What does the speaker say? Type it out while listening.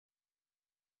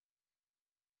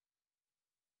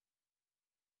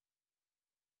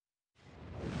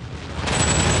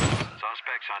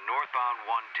contacts on northbound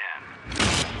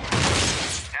 110.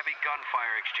 Heavy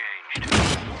gunfire exchanged.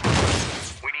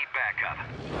 We need backup.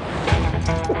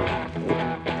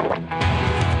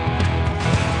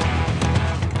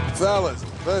 Fellas,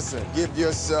 listen, give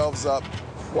yourselves up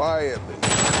quietly.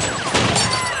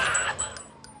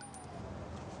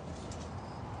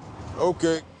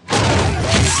 Okay.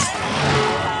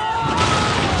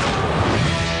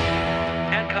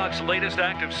 Hancock's latest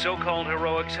act of so-called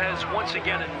heroics has once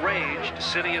again enraged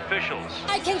city officials.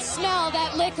 I can smell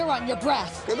that liquor on your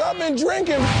breath. Because I've been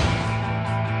drinking.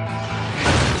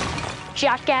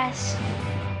 Jackass.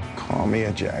 Call me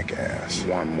a jackass.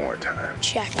 One more time.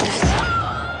 Jackass.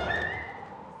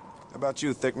 How about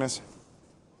you, Thickness?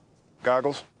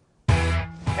 Goggles?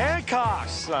 Hancock,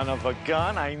 son of a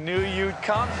gun. I knew you'd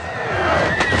come.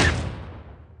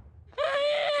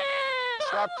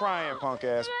 Stop crying, punk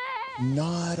ass.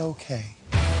 Not okay.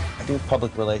 I do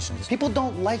public relations. People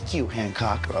don't like you,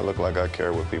 Hancock. I look like I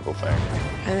care what people think.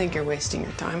 I think you're wasting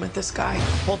your time with this guy.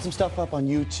 Pulled some stuff up on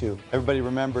YouTube. Everybody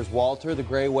remembers Walter, the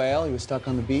gray whale. He was stuck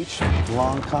on the beach.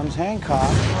 Along comes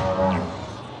Hancock.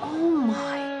 Oh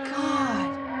my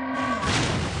God.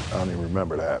 I don't even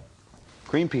remember that.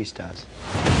 Greenpeace does.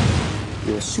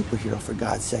 You're a superhero, for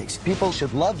God's sakes. People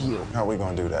should love you. How are we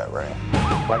gonna do that, Ray?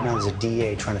 Right now, there's a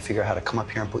DA trying to figure out how to come up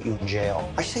here and put you in jail.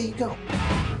 I say you go.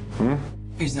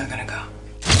 He's not gonna go.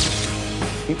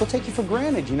 People take you for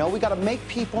granted, you know? We gotta make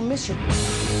people miss you.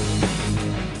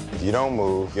 If you don't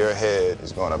move, your head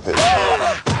is gonna pitch.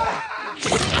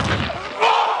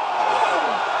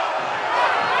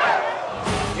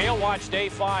 Jail Watch Day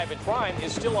 5 and crime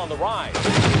is still on the rise.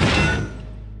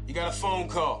 You got a phone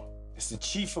call. It's the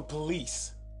chief of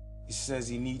police. He says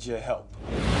he needs your help.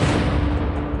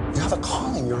 You have a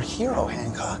calling. You're a hero,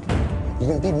 Hancock. You're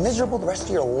gonna be miserable the rest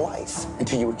of your life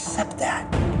until you accept that.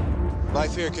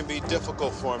 Life here can be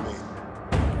difficult for me.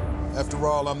 After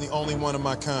all, I'm the only one of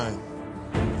my kind.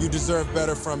 You deserve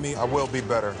better from me. I will be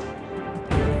better.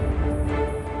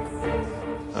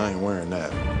 I ain't wearing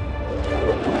that.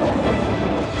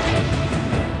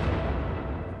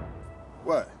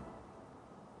 What?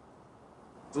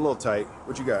 It's a little tight.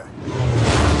 What you got?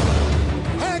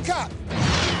 Hancock!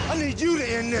 I need you to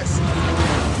end this. Do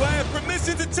I have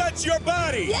permission to touch your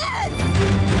body? Yes!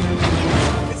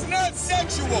 It's not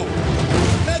sexual.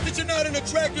 Not that you're not an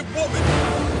attractive woman.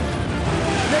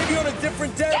 Maybe on a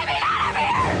different day. Get me out of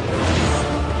here!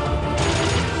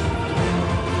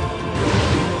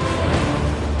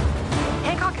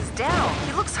 Hancock is down.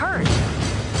 He looks hurt.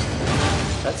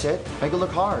 That's it. Make it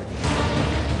look hard.